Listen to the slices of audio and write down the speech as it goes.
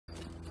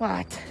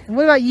What? And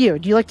what about you?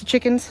 Do you like the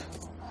chickens?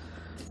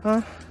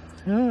 Huh?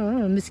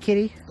 Oh, Miss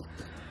Kitty.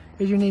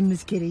 Is your name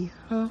Miss Kitty?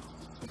 Huh?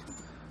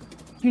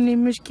 Your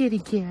name Miss Kitty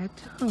Cat.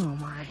 Oh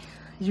my.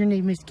 Is your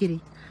name Miss Kitty?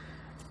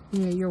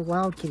 Yeah, you're a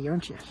wild kitty,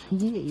 aren't you?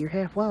 Yeah, you're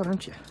half wild,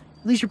 aren't you?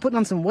 At least you're putting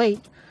on some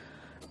weight.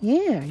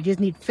 Yeah, you just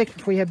need to fix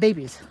before you have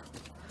babies.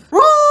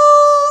 Roll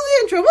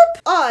the intro.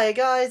 Whoop! Alright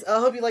guys,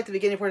 I hope you liked the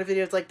beginning part of the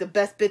video. It's like the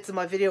best bits of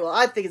my video. Well,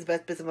 I think it's the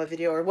best bits of my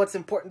video, or what's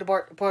important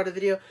part of the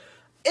video.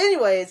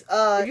 Anyways,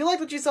 if you liked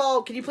what you saw,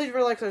 can you please remember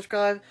to like,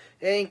 subscribe,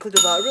 and click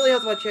the bell. It really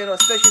helps my channel,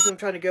 especially since I'm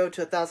trying to go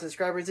to 1,000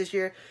 subscribers this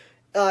year.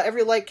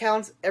 Every like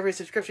counts, every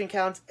subscription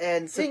counts,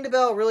 and hitting the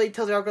bell really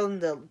tells the algorithm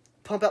to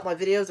pump out my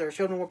videos or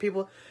show them more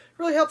people. It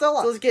really helps out a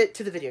lot. So let's get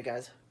to the video,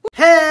 guys.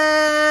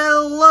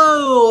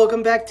 Hello!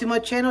 Welcome back to my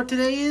channel.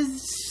 Today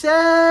is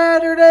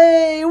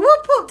Saturday.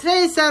 Whoop whoop!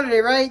 Today is Saturday,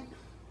 right?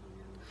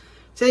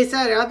 Today's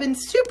Saturday. I've been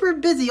super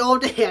busy all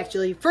day,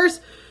 actually.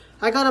 First,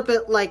 I got up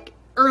at, like,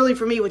 early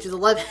for me, which is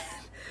 11.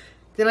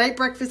 Then I ate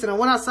breakfast, and I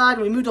went outside,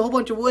 and we moved a whole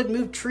bunch of wood,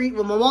 moved trees.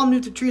 Well, my mom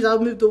moved the trees, I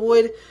moved the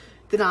wood.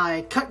 Then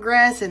I cut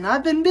grass, and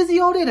I've been busy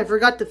all day, and I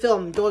forgot to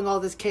film doing all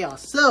this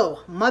chaos.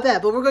 So, my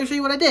bad, but we're going to show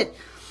you what I did.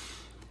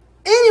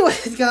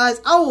 Anyways, guys,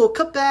 I will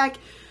cut back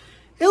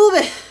in a little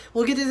bit.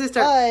 We'll get to this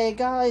start. Hi,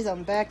 guys,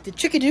 I'm back. The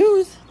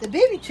chickadoos, the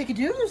baby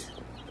chickadoos,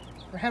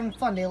 we're having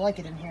fun. They like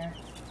it in here.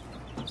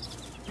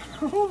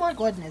 Oh, my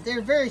goodness.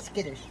 They're very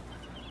skittish.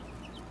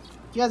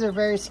 You guys are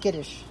very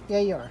skittish. Yeah,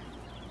 you are.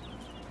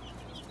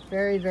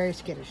 Very, very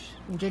skittish.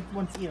 And Jake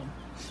wants to eat them.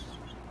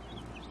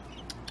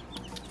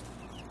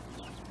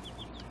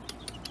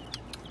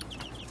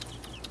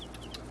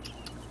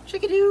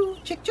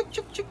 Chickadoo! Chick, chick,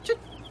 chick, chick, chick.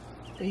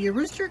 Are you a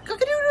rooster?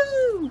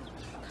 Cock-a-doodle!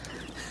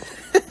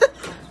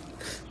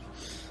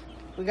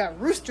 We got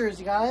roosters,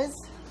 you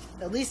guys.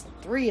 At least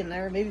 3 in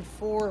there, maybe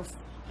 4.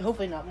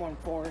 Hopefully not more than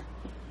 4.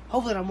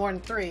 Hopefully not more than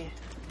 3.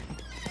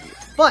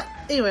 But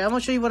anyway, I'm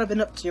gonna show you what I've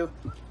been up to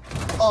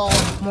all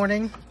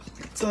morning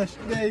slash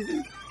day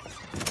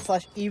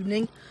slash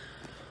evening.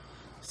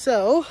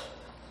 So,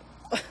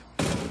 oh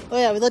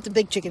yeah, we let the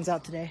big chickens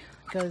out today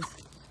because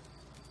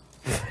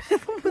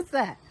what was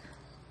that?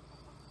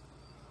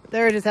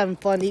 They're just having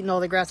fun eating all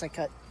the grass I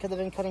cut because I've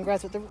been cutting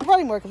grass with the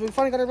riding mower because we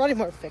finally got our riding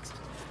mower fixed.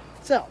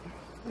 So,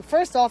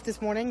 first off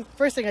this morning,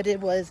 first thing I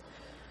did was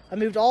I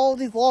moved all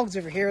these logs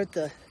over here at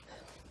the...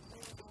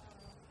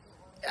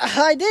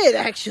 I did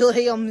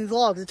actually on these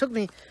logs. It took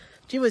me,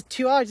 gee, it was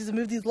 2 hours just to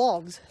move these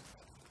logs.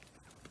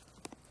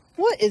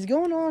 What is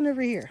going on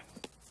over here?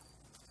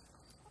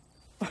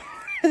 Are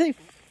they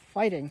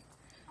fighting?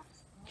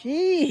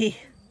 Gee.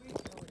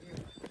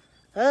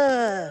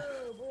 Hey,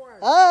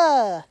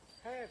 I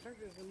think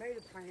there's a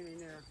native plant in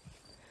there.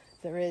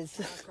 There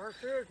is.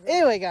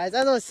 Anyway, guys,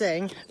 as I was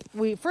saying,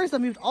 first I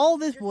moved all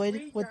this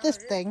wood with this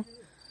thing.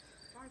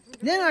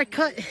 Then I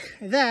cut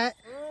that,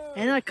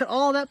 and then I cut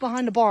all that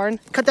behind the barn.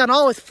 Cut down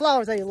all his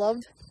flowers that he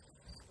loved.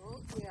 Oh,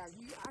 yeah,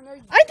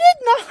 I did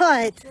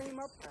not.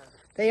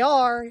 They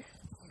are.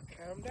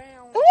 Cut them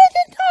down. Oh, I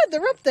did not.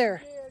 They're up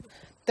there.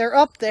 They're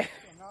up there.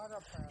 They're not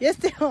up there. Yes,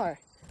 they are.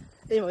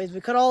 Anyways,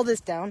 we cut all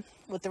this down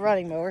with the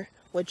riding mower,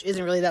 which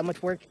isn't really that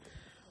much work.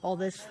 All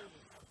this.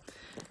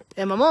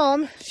 And my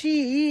mom,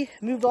 she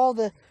moved all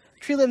the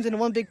tree limbs into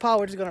one big pile.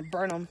 We're just going to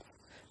burn them.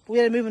 But we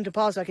had to move them to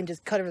pile so I can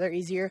just cut over there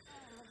easier.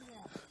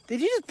 Did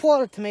you just pull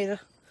out a tomato?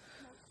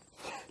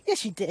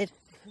 Yes, you did.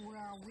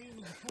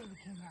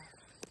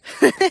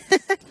 Yeah,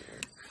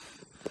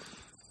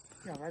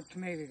 right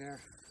tomato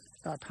there.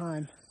 About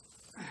time.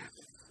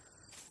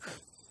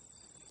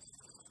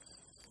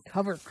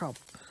 Cover crop.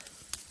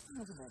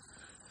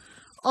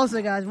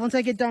 Also, guys, once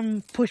I get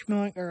done push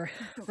mowing or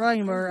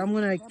riding mower, I'm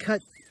gonna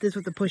cut this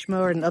with the push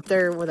mower and up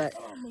there where that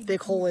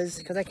big hole is,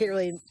 because I can't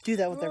really do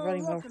that with the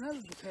running mower.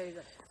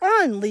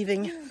 I'm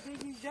leaving.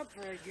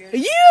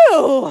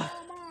 You!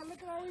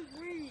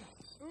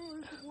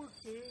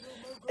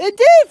 It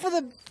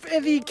did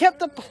if he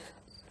kept up.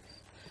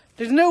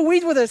 There's no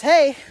weeds where there's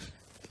hay.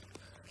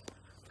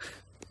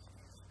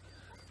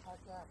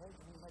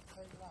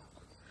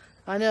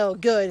 I know,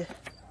 good.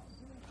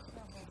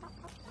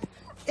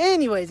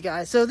 Anyways,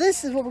 guys, so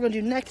this is what we're going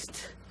to do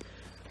next.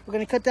 We're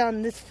going to cut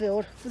down this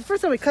field. For the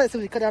first time we cut it, so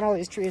we cut down all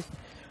these trees,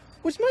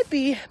 which might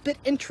be a bit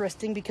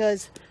interesting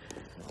because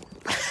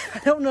I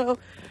don't know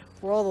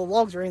where all the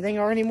logs or anything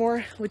are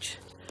anymore, which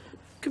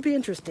could be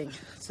interesting.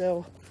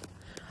 So,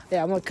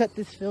 yeah, I'm going to cut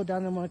this field down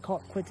and I'm going to call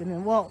it quits. And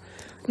then, well,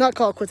 not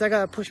call it quits. I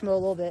got to push mow a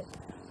little bit.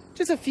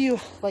 Just a few,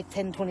 like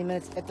 10, 20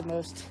 minutes at the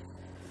most.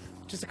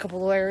 Just a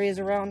couple of areas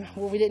around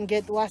where we didn't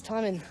get the last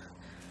time. And,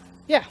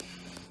 yeah,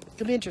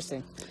 it'll be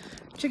interesting.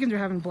 Chickens are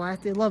having a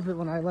blast. They love it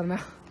when I let them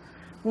out.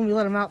 When we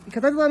let them out.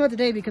 Because I let them out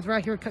today because we're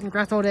out here cutting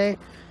grass all day.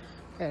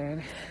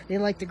 And they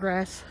like the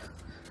grass.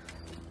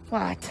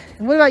 What?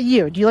 And what about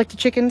you? Do you like the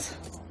chickens?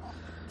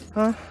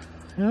 Huh?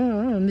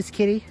 Oh, Miss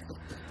Kitty.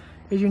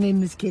 Is your name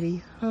Miss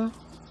Kitty? Huh?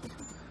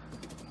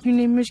 Your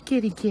name Miss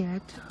Kitty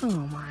Cat. Oh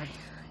my.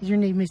 Is your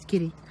name Miss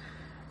Kitty?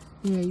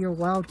 Yeah, you're a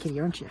wild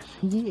kitty, aren't you?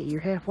 Yeah, you're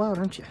half wild,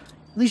 aren't you?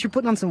 At least you're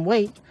putting on some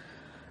weight.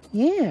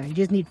 Yeah, you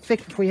just need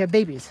fixed before you have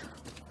babies.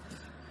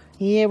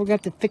 Yeah, we're gonna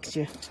have to fix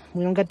you.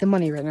 We don't got the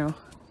money right now.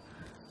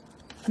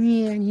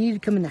 Yeah, you need to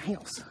come in the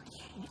house.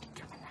 Yeah, you need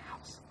to come in the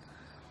house.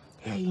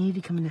 Yeah, you need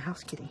to come in the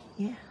house, kitty.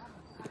 Yeah.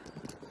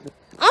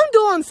 I'm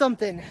doing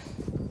something.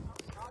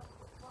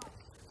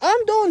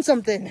 I'm doing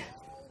something.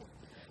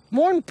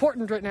 More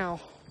important right now.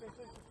 This is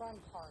the fun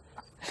part.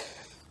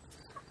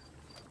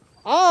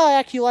 I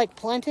actually like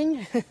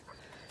planting.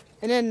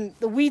 And then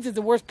the weeds is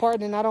the worst part,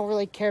 and then I don't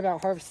really care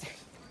about harvesting.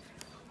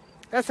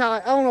 That's how I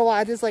don't know why,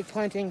 I just like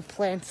planting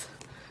plants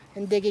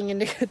and digging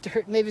into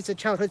dirt. Maybe it's a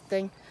childhood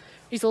thing.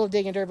 I used to love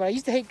digging dirt, but I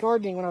used to hate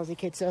gardening when I was a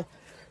kid, so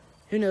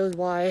who knows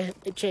why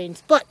it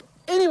changed. But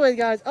anyways,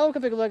 guys, I'll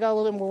come back because I got a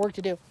little bit more work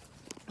to do.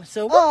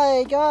 So,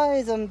 hi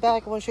guys, I'm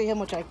back. I want to show you how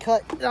much I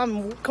cut.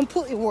 I'm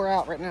completely wore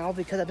out right now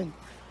because I've been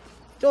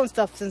doing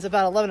stuff since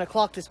about 11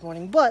 o'clock this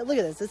morning. But look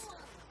at this.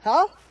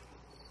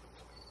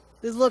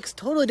 This looks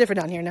totally different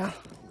down here now.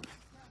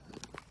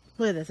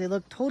 Look at this. They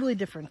look totally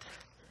different.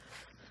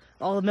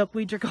 All the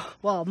milkweeds are gone.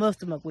 Well,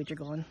 most of the milkweeds are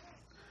gone.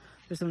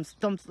 There's some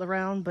stumps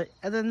around, but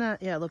other than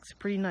that, yeah, it looks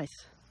pretty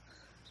nice.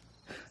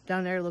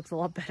 Down there it looks a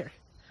lot better.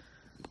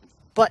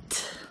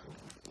 But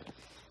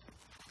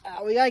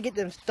we gotta get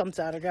them stumps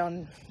out of the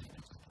ground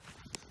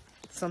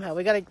somehow.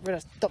 We gotta get rid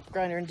of stump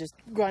grinder and just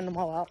grind them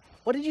all out.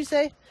 What did you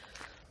say?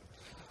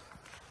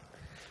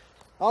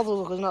 All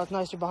those look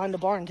nicer behind the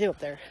barn too up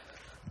there.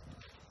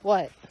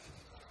 What?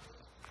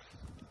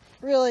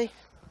 Really?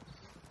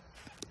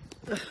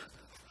 Ugh.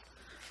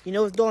 You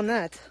know who's doing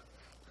that?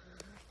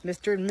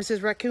 Mr. and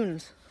Mrs.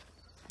 Raccoons.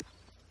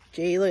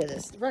 Gee, look at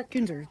this. The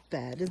raccoons are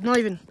bad. It's not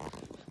even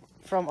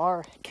from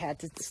our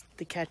cats. It's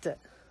the cat that...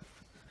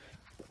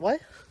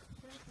 What?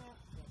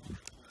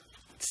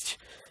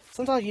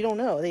 Sometimes you don't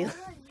know.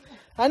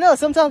 I know,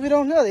 sometimes we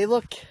don't know. They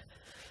look...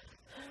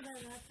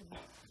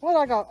 What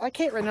I got? I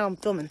can't right now. I'm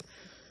filming.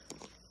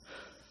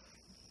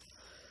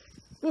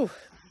 Ooh,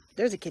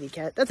 there's a kitty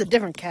cat. That's a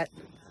different cat.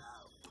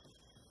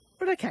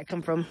 Where'd that cat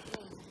come from?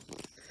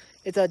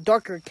 It's a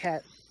darker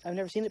cat. I've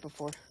never seen it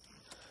before.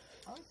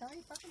 I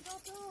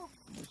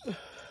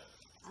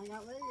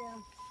got with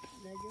you.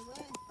 Your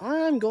way.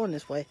 I'm going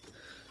this way.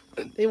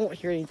 They won't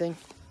hear anything.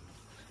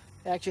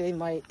 Actually, they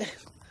might.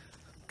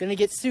 Gonna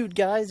get sued,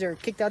 guys, or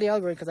kicked out of the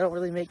algorithm because I don't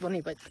really make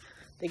money, but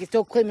they can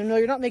still claim, no,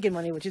 you're not making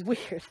money, which is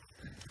weird.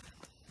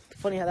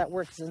 Funny how that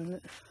works, isn't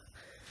it?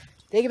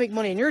 They can make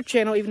money on your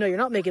channel even though you're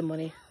not making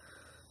money.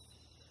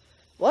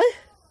 What?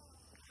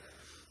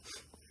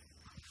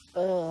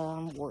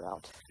 I'm wore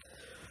out.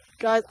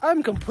 Guys,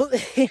 I'm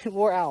completely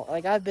wore out.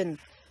 Like,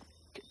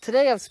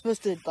 today I was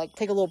supposed to, like,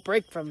 take a little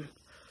break from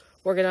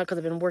working out because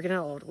I've been working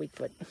out all week,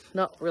 but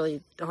not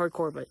really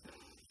hardcore, but...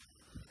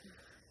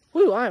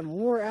 Woo, I am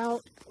wore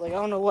out. Like, I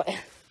don't know what.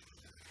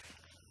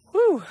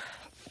 Woo.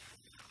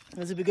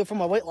 This would be good for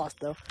my weight loss,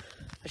 though.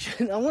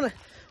 The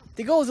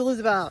goal is to lose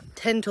about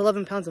 10 to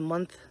 11 pounds a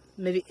month.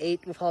 Maybe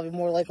 8 will probably be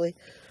more likely.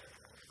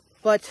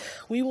 But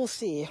we will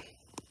see.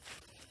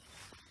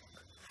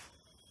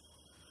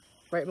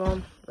 Right,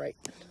 Mom? Right.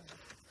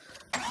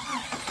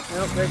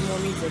 Nope, there's more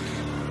music.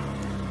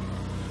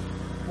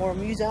 More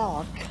music.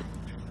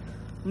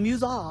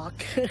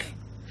 Music.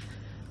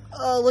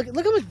 Look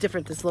how much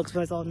different this looks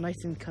when it's all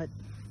nice and cut.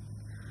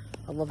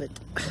 I love it.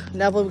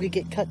 Now that we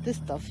could cut this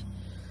stuff.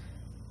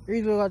 The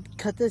reason we're about to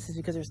cut this is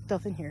because there's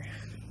stuff in here.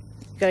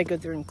 You gotta go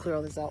through and clear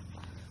all this out.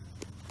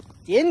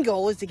 The end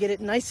goal is to get it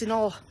nice and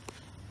all...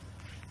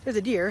 There's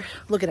a deer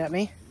looking at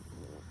me.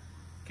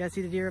 You guys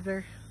see the deer up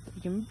there?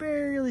 You can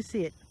barely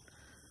see it.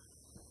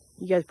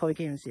 You guys probably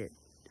can't even see it.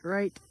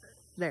 Right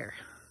there.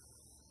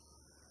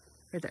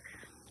 Right there.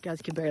 You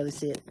guys can barely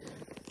see it.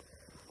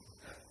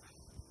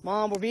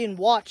 Mom, we're being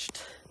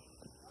watched.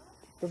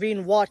 We're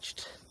being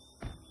watched.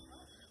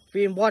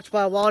 We're being watched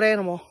by a wild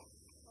animal.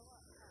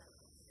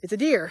 It's a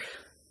deer.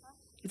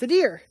 It's a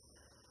deer.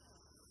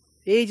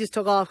 He just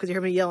took off because he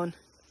heard me yelling.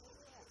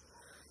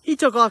 He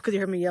took off because he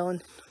heard me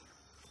yelling.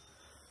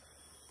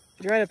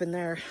 He's right up in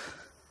there.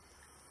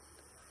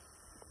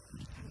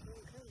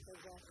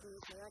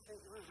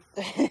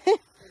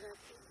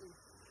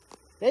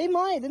 They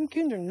might. Them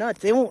coons are nuts.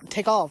 They won't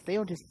take off. They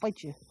don't just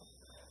fight you.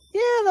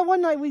 Yeah, the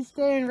one night we was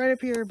standing right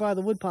up here by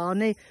the woodpile,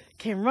 and they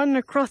came running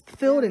across the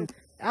field and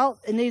out,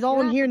 and they's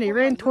all in here, and they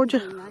ran towards you.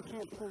 I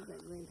can't pull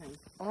that green thing.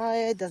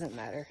 It doesn't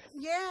matter.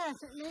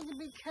 Yes, it needs to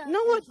be cut.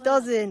 No, it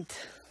doesn't.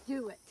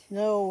 Do it.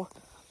 No.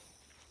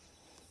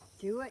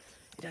 Do it.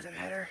 It doesn't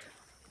matter.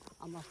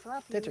 I'm gonna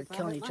slap you. That they're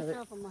killing each other.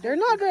 Myself, They're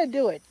not going to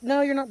do it.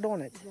 No, you're not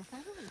doing it. Yes, I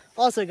will.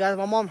 Also, guys,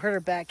 my mom hurt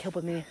her back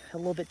helping me a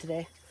little bit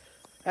today.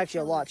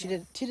 Actually, a lot. She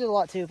did a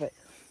lot too, but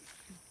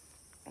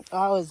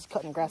I was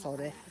cutting grass all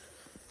day.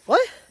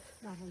 What?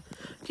 Nothing.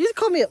 You just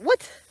called me a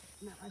what?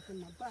 No, I said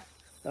my butt.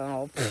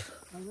 Oh.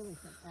 I really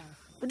said ass.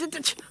 Well,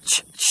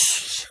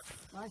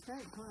 I said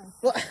it twice.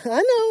 Well,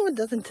 I know it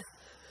doesn't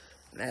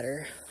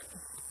matter.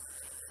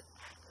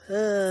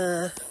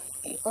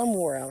 I'm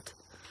wore out.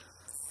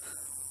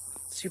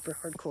 Super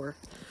hardcore.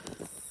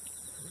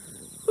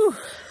 Whew.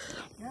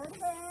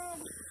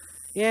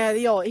 Yeah,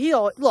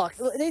 look,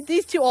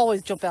 these two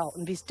always jump out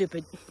and be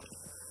stupid.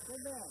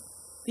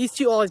 These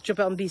two always jump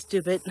out and be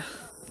stupid.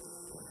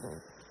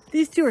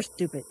 These two are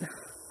stupid.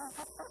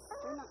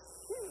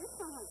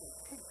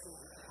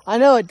 I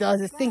know it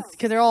does. It stinks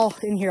because they're all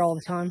in here all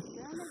the time.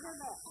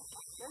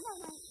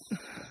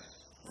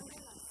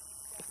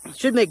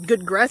 Should make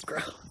good grass grow.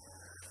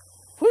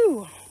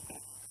 Woo!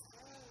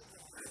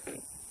 Do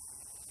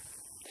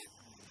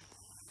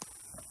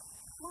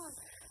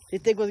you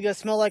think what's gonna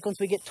smell like once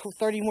we get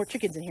 30 more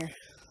chickens in here?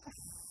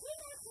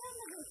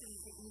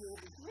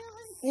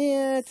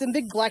 Yeah, it's some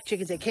big black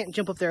chickens that can't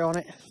jump up there on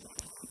it.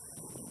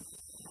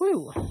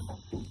 Woo!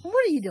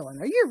 What are you doing?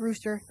 Are you a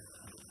rooster?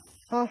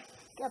 Huh?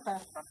 Get there.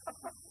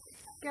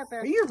 Get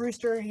there. Are you a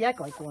rooster? You act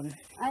like one.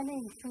 I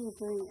need 2 or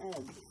 3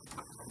 eggs.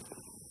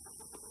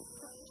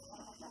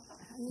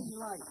 I need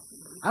light.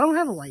 I don't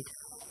have a light.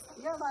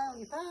 You got light on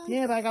your phone?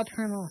 Yeah, but I got to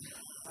turn it off.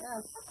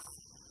 Yes.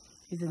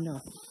 He said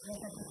no.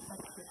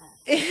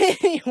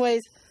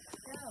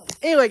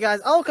 Anyway, guys,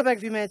 I'll come back in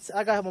a few minutes.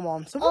 I gotta help my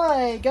mom. So,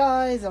 alright,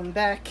 guys, I'm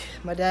back.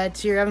 My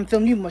dad's here. I haven't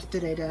filmed you much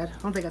today, Dad.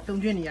 I don't think I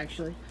filmed you any,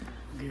 actually.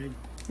 Good.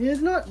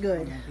 It's not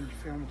good. I think you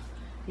filmed.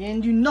 You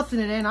didn't do nothing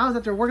today, and I was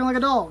out there working like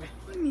a dog.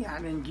 What do you mean I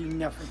didn't do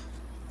nothing?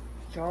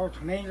 So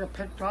tomatoes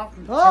picked off.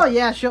 And oh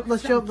yeah,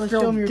 let's show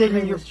them your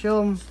tomatoes.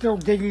 Show them. Still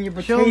digging your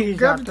potatoes.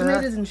 Grab the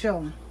tomatoes and show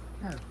them.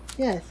 Oh.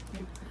 Yes.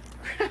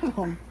 Grab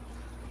them.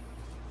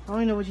 I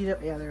don't know what you do.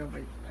 Yeah, they're over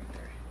back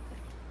there.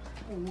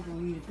 Oh, we're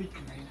gonna need a big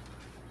tomato.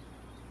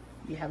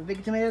 You have a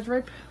big tomatoes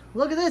ripe?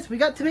 Look at this. We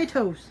got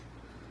tomatoes.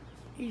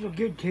 These are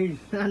good too.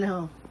 I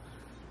know.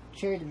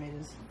 Cherry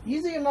tomatoes.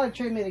 Usually I'm not a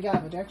cherry tomato guy,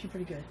 but they're actually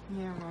pretty good.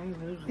 Yeah,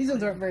 well, these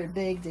ones aren't very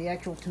big, the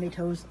actual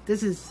tomatoes.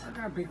 This is... I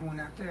got a big one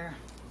out there.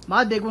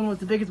 My big one was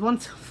the biggest one.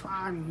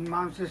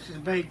 Mine's just as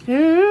big.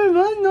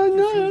 Yeah,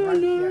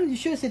 no. You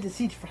should have said the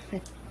seeds from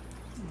it.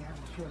 Yeah,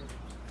 I should have.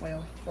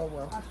 Well, oh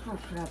well. I still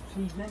should have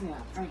seeds in there.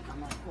 I think I'm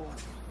not for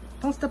it.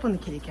 Don't step on the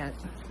kitty cat.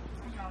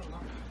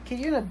 Okay,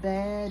 you're in a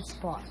bad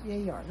spot. Yeah,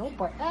 you are. Don't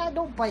bite.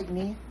 Don't bite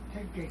me.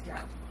 Take this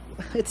out.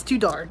 It's too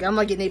dark. I'm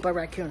not getting ate by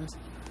raccoons.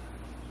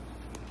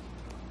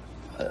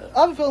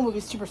 I have a feeling we'll be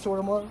super sore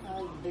tomorrow.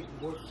 Big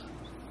bush.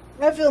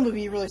 I have a feeling we'll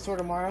be really sore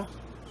tomorrow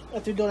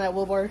after doing that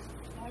wheelbarrow.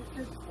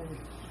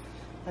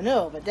 I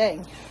know, but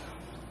dang.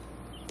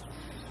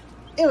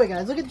 Anyway,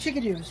 guys, look at the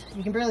chickadoos.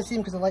 You can barely see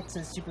them because the light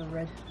says super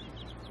red.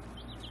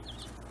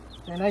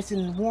 They're nice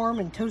and warm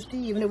and toasty,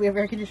 even though we have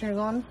air conditioners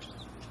on.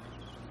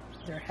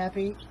 They're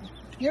happy.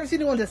 You ever see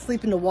the ones that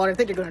sleep in the water? I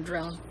think they're going to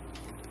drown.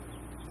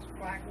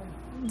 Black one.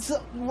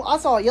 So, I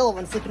saw a yellow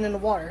one sleeping in the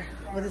water,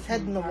 with his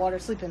head in the water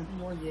sleeping.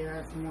 Well, yeah,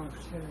 that's the one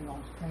sitting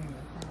on the thing in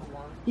the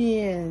water.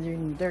 Yeah,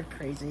 they're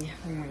crazy.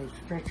 And when they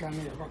stretch out,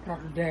 they look like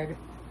they're dead.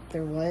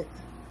 They're what?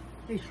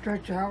 They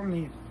stretch out and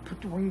they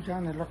put the wings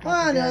on, they look like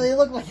Oh, they're no, dead. they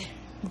look like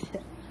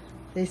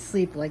they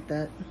sleep like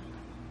that.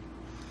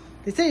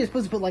 They say you're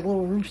supposed to put like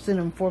little roots in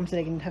them for them so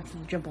they can have to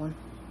jump on.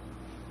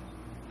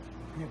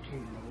 They're too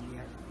low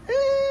yet.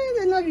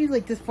 They're not usually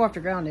like this far off the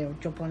ground, they'll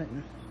jump on it.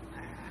 And,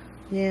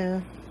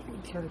 yeah.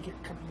 Until they get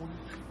a couple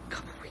weeks.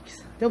 Couple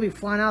weeks. They'll be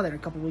flying out of there in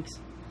a couple weeks.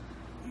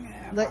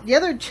 Yeah, Like the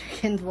other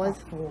chickens was.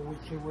 4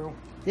 weeks they will.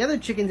 The other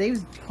chickens, they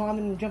was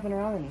climbing and jumping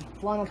around and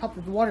flying on top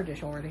of the water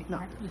dish already.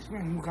 No. This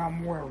one we got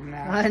more of them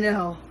now. I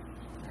know.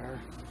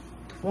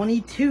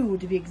 22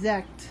 to be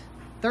exact.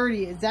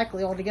 30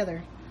 exactly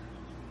altogether.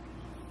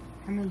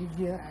 How many did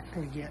you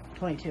actually get?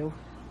 22.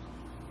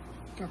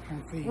 Got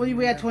 23. Well,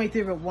 we had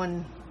 23, but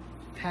one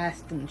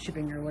passed in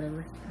shipping or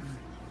whatever.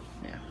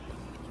 Yeah.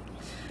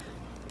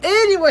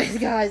 Anyways,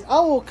 guys, I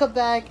will cut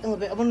back in a little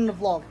bit. I'm on the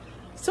vlog.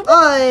 So,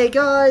 hi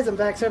guys, I'm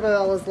back. Sorry about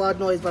all this loud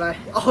noise, but I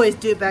always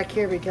do it back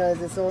here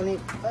because it's only.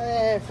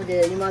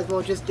 Forget it. You might as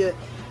well just do it.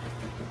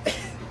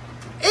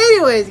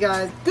 Anyways,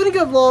 guys, been a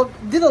good vlog.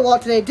 Did a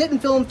lot today. Didn't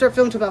start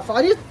filming until about 5.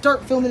 I need to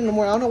start filming in the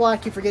morning. I don't know why I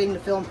keep forgetting to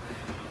film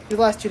the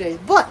last 2 days.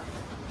 But,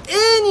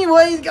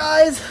 anyways,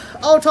 guys,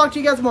 I'll talk to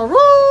you guys tomorrow. Roll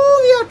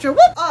the outro.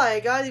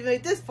 Alright, guys, if you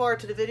made this far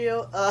to the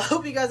video,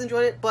 hope you guys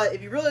enjoyed it. But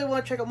if you really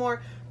want to check out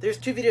more, there's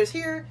 2 videos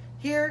here,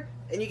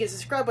 and you can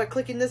subscribe by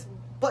clicking this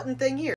button thing here.